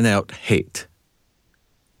out-and-out hate?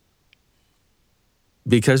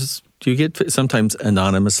 Because you get sometimes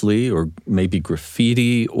anonymously or maybe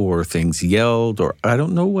graffiti or things yelled or I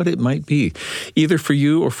don't know what it might be, either for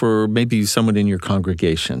you or for maybe someone in your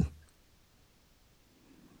congregation.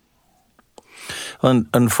 Well,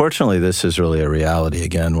 unfortunately, this is really a reality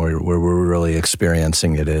again, where we're really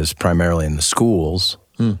experiencing it is primarily in the schools,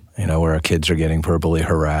 where our kids are getting verbally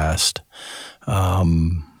harassed.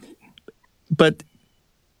 But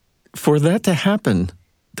for that to happen,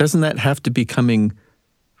 doesn't that have to be coming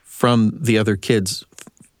from the other kids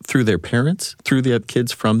through their parents, through the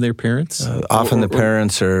kids from their parents? Often the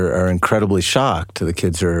parents are incredibly shocked. The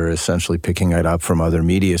kids are essentially picking it up from other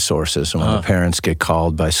media sources. And when the parents get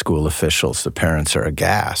called by school officials, the parents are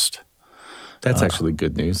aghast. That's actually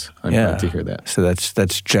good news. I'm glad to hear that. So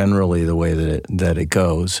that's generally the way that it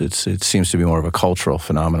goes. It seems to be more of a cultural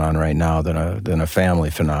phenomenon right now than a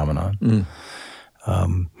family phenomenon.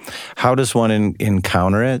 How does one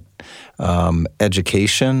encounter it?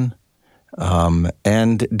 Education,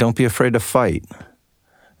 and don't be afraid to fight.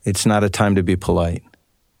 It's not a time to be polite.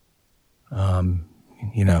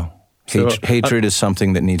 Hatred is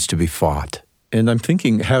something that needs to be fought. And I'm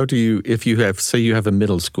thinking, how do you, if you have, say you have a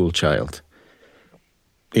middle school child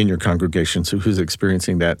in your congregation who's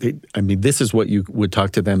experiencing that, this is what you would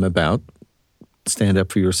talk to them about? Stand up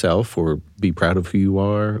for yourself or be proud of who you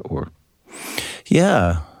are, or...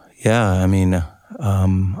 Yeah.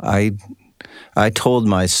 I told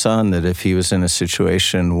my son that if he was in a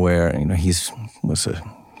situation where he's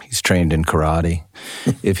trained in karate,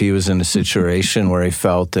 if he was in a situation where he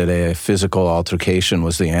felt that a physical altercation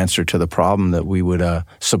was the answer to the problem, that we would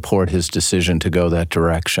support his decision to go that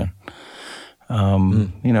direction.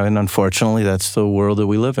 And unfortunately, that's the world that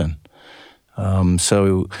we live in.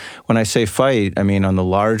 So when I say fight, on the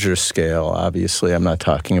larger scale, obviously I'm not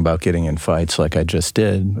talking about getting in fights like I just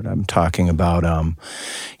did, but I'm talking about,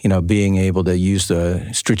 being able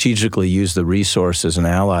to strategically use the resources and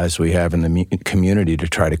allies we have in the community to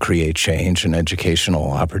try to create change and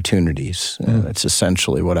educational opportunities. That's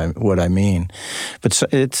essentially what I mean. But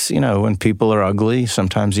it's, when people are ugly,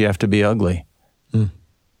 sometimes you have to be ugly.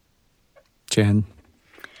 Jan?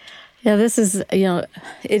 Yeah, this is,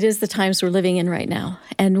 it is the times we're living in right now.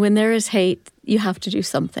 And when there is hate, you have to do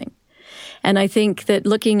something. And I think that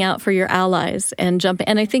looking out for your allies and jumping,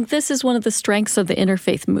 and I think this is one of the strengths of the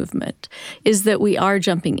interfaith movement, is that we are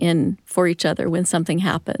jumping in for each other when something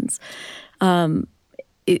happens.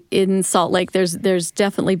 In Salt Lake, there's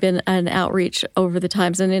definitely been an outreach over the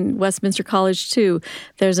times, and in Westminster College too,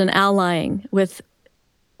 there's an allying with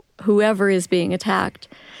whoever is being attacked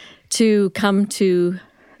to come to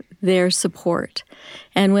their support.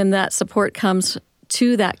 And when that support comes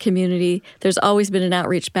to that community, there's always been an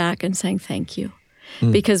outreach back and saying thank you,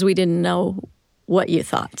 because we didn't know what you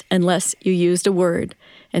thought unless you used a word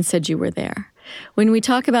and said you were there. When we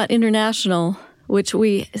talk about international, which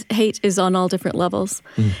we hate is on all different levels.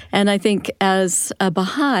 And I think as a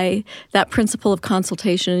Baha'i, that principle of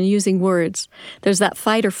consultation and using words, there's that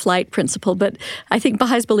fight or flight principle, but I think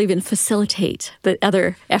Baha'is believe in facilitate, the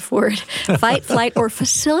other F word, fight, flight, or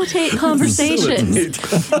facilitate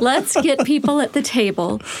conversations. Let's get people at the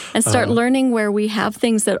table and start learning where we have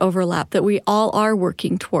things that overlap, that we all are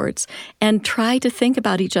working towards, and try to think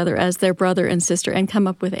about each other as their brother and sister and come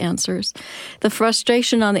up with answers. The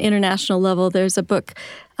frustration on the international level, there's a book,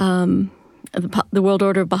 The World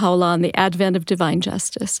Order of Baha'u'llah and the Advent of Divine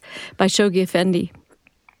Justice by Shoghi Effendi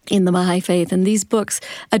in the Baha'i Faith. And these books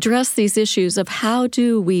address these issues of how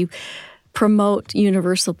do we promote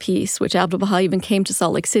universal peace, which Abdu'l-Baha even came to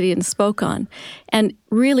Salt Lake City and spoke on, and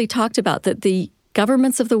really talked about that the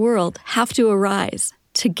governments of the world have to arise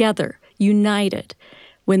together, united,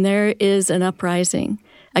 when there is an uprising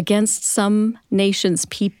against some nation's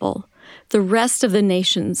people, the rest of the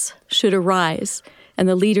nations should arise and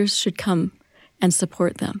the leaders should come and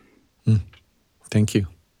support them. Thank you.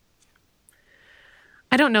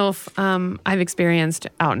 I don't know if I've experienced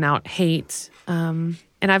out-and-out hate. And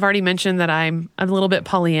I've already mentioned that I'm a little bit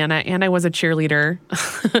Pollyanna, and I was a cheerleader.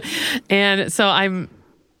 And so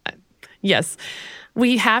yes,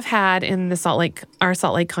 we have had in our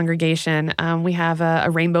Salt Lake congregation, we have a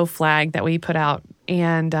rainbow flag that we put out,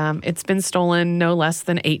 and it's been stolen no less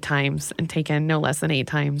than 8 times and taken no less than 8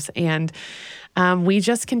 times. And we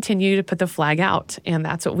just continue to put the flag out, and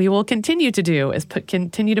that's what we will continue to do, is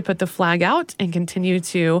continue to put the flag out and continue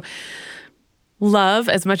to love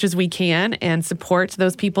as much as we can and support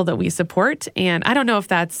those people that we support. And I don't know if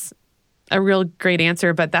that's a real great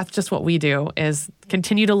answer, but that's just what we do, is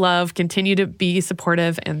continue to love, continue to be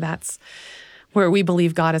supportive, and that's where we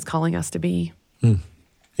believe God is calling us to be.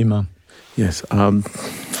 Imam. Yes. I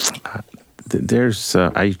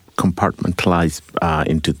compartmentalize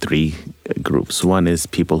into 3 groups. One is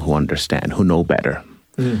people who understand, who know better,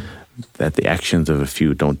 that the actions of a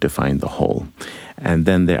few don't define the whole. And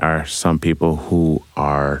then there are some people who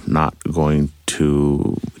are not going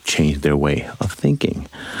to change their way of thinking.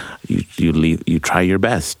 You try your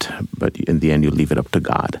best, but in the end you leave it up to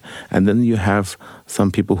God. And then you have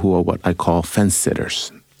some people who are what I call fence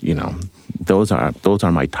sitters. Those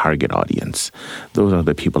are my target audience. Those are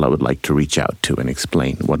the people I would like to reach out to and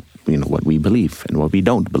explain what we believe and what we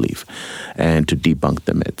don't believe, and to debunk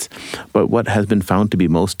the myths. But what has been found to be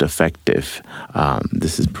most effective,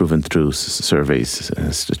 this is proven through surveys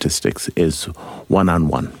and statistics, is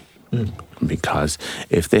one-on-one. Because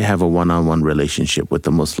if they have a one-on-one relationship with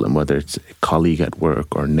the Muslim, whether it's a colleague at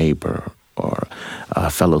work or neighbor or a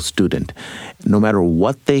fellow student, no matter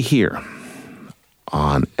what they hear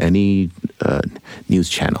on any news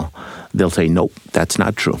channel, they'll say, nope, that's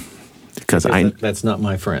not true. Because that's not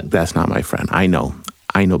my friend. That's not my friend. I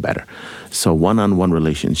know better. So one-on-one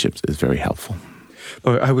relationships is very helpful.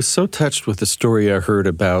 I was so touched with the story I heard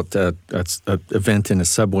about an event in a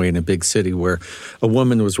subway in a big city where a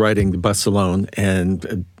woman was riding the bus alone,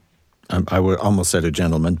 and I would almost said a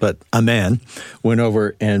gentleman, but a man went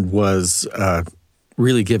over and was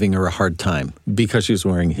really giving her a hard time because she was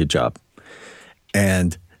wearing a hijab.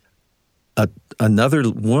 And another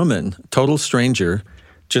woman, total stranger,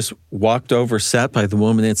 just walked over, sat by the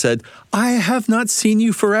woman and said, "I have not seen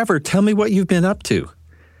you forever. Tell me what you've been up to."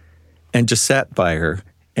 And just sat by her,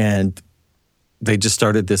 and they just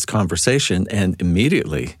started this conversation, and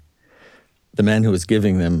immediately the man who was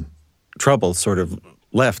giving them trouble sort of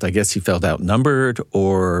left. I guess he felt outnumbered,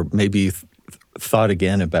 or maybe thought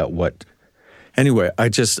again about what. Anyway,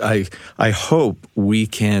 I hope we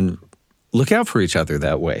can look out for each other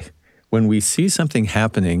that way. When we see something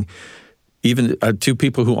happening, even to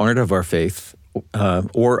people who aren't of our faith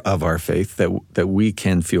or of our faith, that we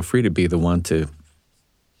can feel free to be the one to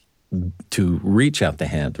reach out the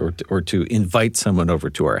hand or to invite someone over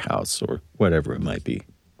to our house or whatever it might be.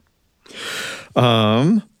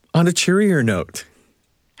 On a cheerier note,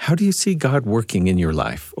 how do you see God working in your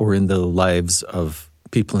life or in the lives of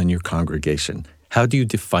people in your congregation? How do you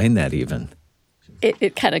define that even?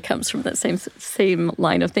 It kind of comes from that same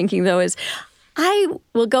line of thinking, though, is I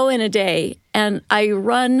will go in a day and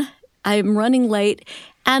I'm running late,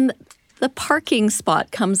 and the parking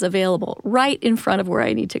spot comes available right in front of where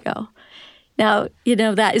I need to go. Now,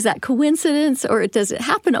 is that coincidence, or does it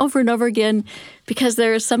happen over and over again because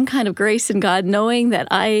there is some kind of grace in God, knowing that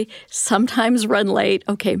I sometimes run late?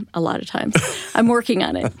 Okay, a lot of times. I'm working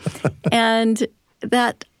on it. And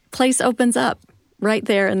that place opens up right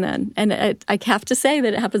there and then. And I have to say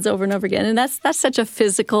that it happens over and over again. And that's such a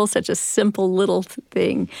physical, such a simple little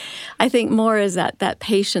thing. I think more is that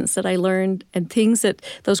patience that I learned, and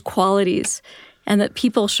those qualities, and that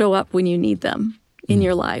people show up when you need them in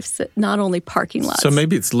your lives, that not only parking lots. So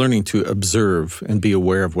maybe it's learning to observe and be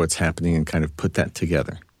aware of what's happening and kind of put that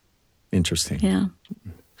together. Interesting. Yeah.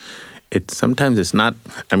 Sometimes it's not,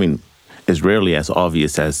 is rarely as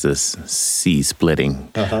obvious as this sea splitting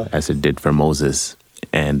as it did for Moses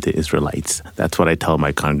and the Israelites. That's what I tell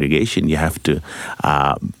my congregation. You have to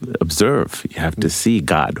observe. You have to see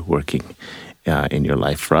God working in your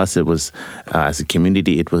life. For us, it was, as a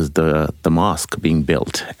community, it was the mosque being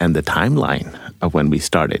built and the timeline of when we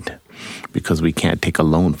started, because we can't take a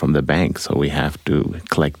loan from the bank, so we have to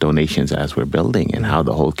collect donations as we're building, and how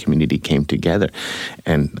the whole community came together.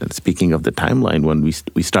 And speaking of the timeline, when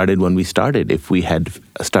we started, if we had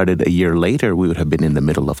started a year later, we would have been in the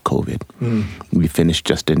middle of COVID. We finished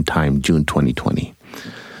just in time, June 2020.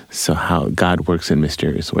 So how God works in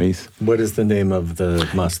mysterious ways. What is the name of the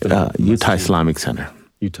mosque? Utah Islamic Center.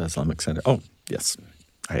 Utah Islamic Center. Oh, yes.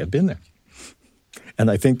 I have been there.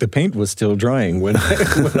 And I think the paint was still drying when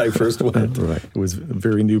I first went. Right. It was a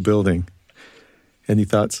very new building. Any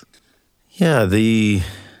thoughts? Yeah, the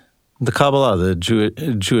Kabbalah, the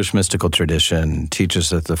Jewish mystical tradition, teaches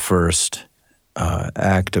that the first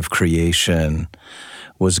act of creation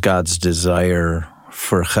was God's desire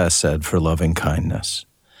for chesed, for loving kindness.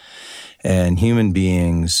 And human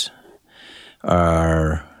beings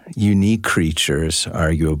are unique creatures,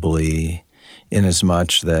 arguably,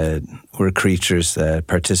 inasmuch that we're creatures that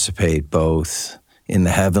participate both in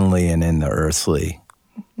the heavenly and in the earthly.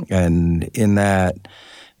 And in that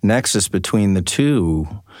nexus between the two,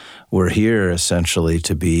 we're here essentially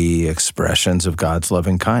to be expressions of God's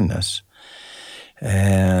loving kindness.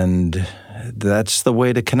 And that's the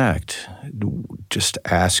way to connect. Just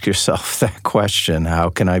ask yourself that question, how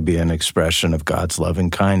can I be an expression of God's loving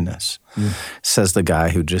kindness? Says the guy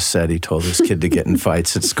who just said he told his kid to get in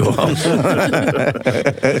fights at school. But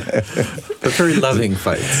very loving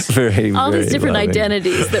fights. All these different loving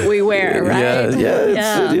identities that we wear, right?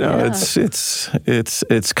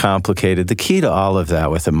 It's complicated. The key to all of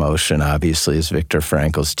that with emotion, obviously, is Viktor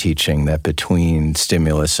Frankl's teaching that between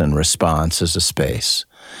stimulus and response is a space.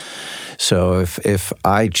 So if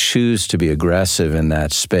I choose to be aggressive in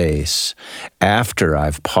that space after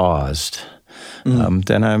I've paused,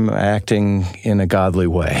 then I'm acting in a godly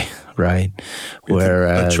way, right?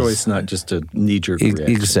 Whereas a choice, not just a knee-jerk reaction.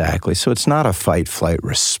 Exactly. So it's not a fight-flight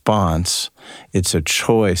response. It's a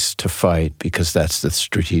choice to fight because that's the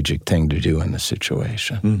strategic thing to do in the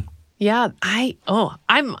situation. Yeah,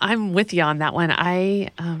 I'm with you on that one. I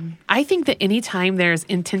think that anytime there's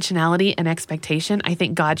intentionality and expectation, I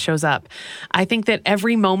think God shows up. I think that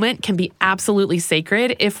every moment can be absolutely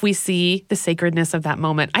sacred if we see the sacredness of that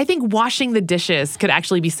moment. I think washing the dishes could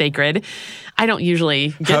actually be sacred. I don't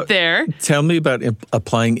usually get there. Tell me about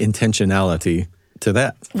applying intentionality to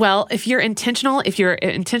that. Well, if you're intentional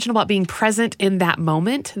about being present in that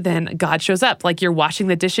moment, then God shows up. Like you're washing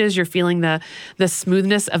the dishes, you're feeling the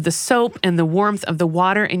smoothness of the soap and the warmth of the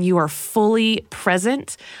water, and you are fully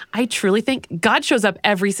present. I truly think God shows up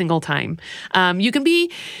every single time. You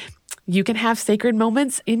can have sacred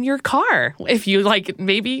moments in your car. If you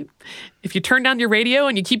if you turn down your radio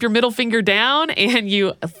and you keep your middle finger down and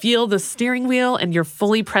you feel the steering wheel and you're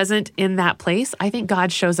fully present in that place, I think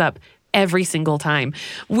God shows up every single time.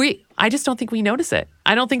 I just don't think we notice it.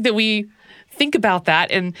 I don't think that we think about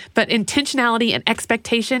that. But intentionality and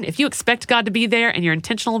expectation, if you expect God to be there and you're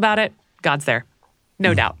intentional about it, God's there.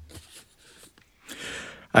 No doubt.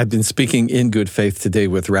 I've been speaking in good faith today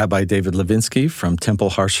with Rabbi David Levinsky from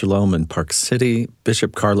Temple Har Shalom in Park City,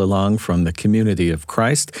 Bishop Carla Long from the Community of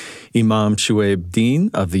Christ, Imam Shuaib Dean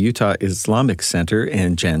of the Utah Islamic Center,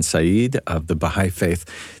 and Jan Said of the Baha'i Faith.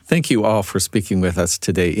 Thank you all for speaking with us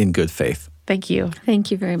today in good faith. Thank you. Thank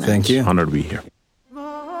you very much. Thank you. Honored to be here.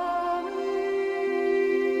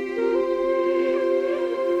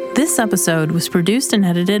 This episode was produced and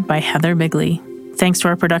edited by Heather Bigley. Thanks to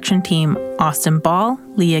our production team, Austin Ball,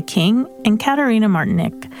 Leah King, and Katarina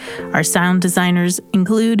Martinick. Our sound designers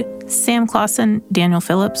include Sam Clausen, Daniel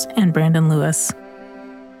Phillips, and Brandon Lewis.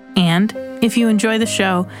 And if you enjoy the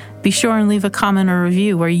show, be sure and leave a comment or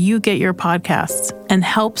review where you get your podcasts and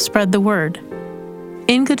help spread the word.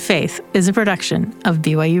 In Good Faith is a production of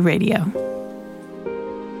BYU Radio.